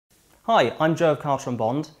Hi, I'm Joe of Carter &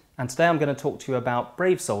 Bond, and today I'm going to talk to you about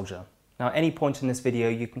Brave Soldier. Now at any point in this video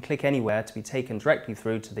you can click anywhere to be taken directly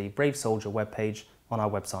through to the Brave Soldier webpage on our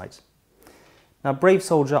website. Now Brave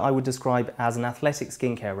Soldier I would describe as an athletic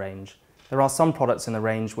skincare range. There are some products in the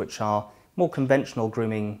range which are more conventional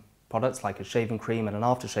grooming products like a shaving cream and an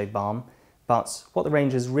aftershave balm, but what the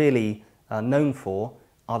range is really known for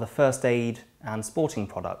are the first aid and sporting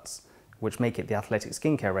products which make it the athletic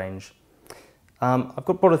skincare range. I've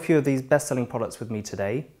brought a few of these best-selling products with me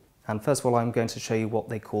today, and first of all I'm going to show you what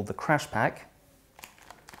they call the Crash Pack.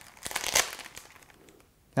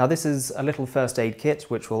 Now this is a little first aid kit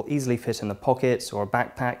which will easily fit in the pocket or a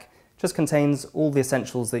backpack. Just contains all the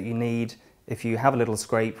essentials that you need if you have a little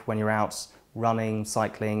scrape when you're out running,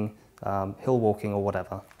 cycling, hill walking or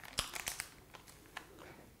whatever.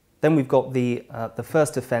 Then we've got the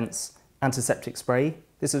First Defense antiseptic spray.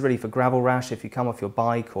 This is really for gravel rash if you come off your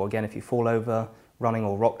bike, or again if you fall over running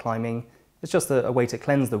or rock climbing. It's just a way to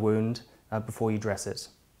cleanse the wound before you dress it.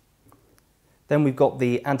 Then we've got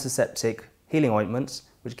the antiseptic healing ointment,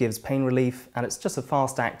 which gives pain relief, and it's just a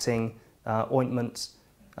fast-acting ointment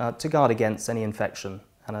to guard against any infection,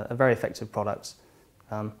 and a very effective product.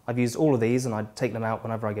 I've used all of these and I take them out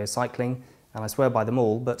whenever I go cycling, and I swear by them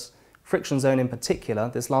all, but Friction Zone in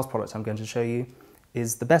particular, this last product I'm going to show you,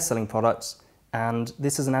 is the best-selling product. And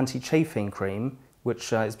this is an anti-chafing cream,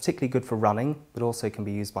 which is particularly good for running, but also can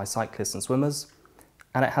be used by cyclists and swimmers.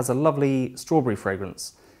 And it has a lovely strawberry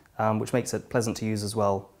fragrance, which makes it pleasant to use as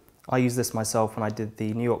well. I used this myself when I did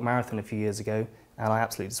the New York Marathon a few years ago, and I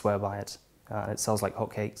absolutely swear by it. It sells like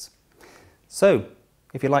hotcakes. So,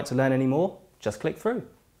 if you'd like to learn any more, just click through.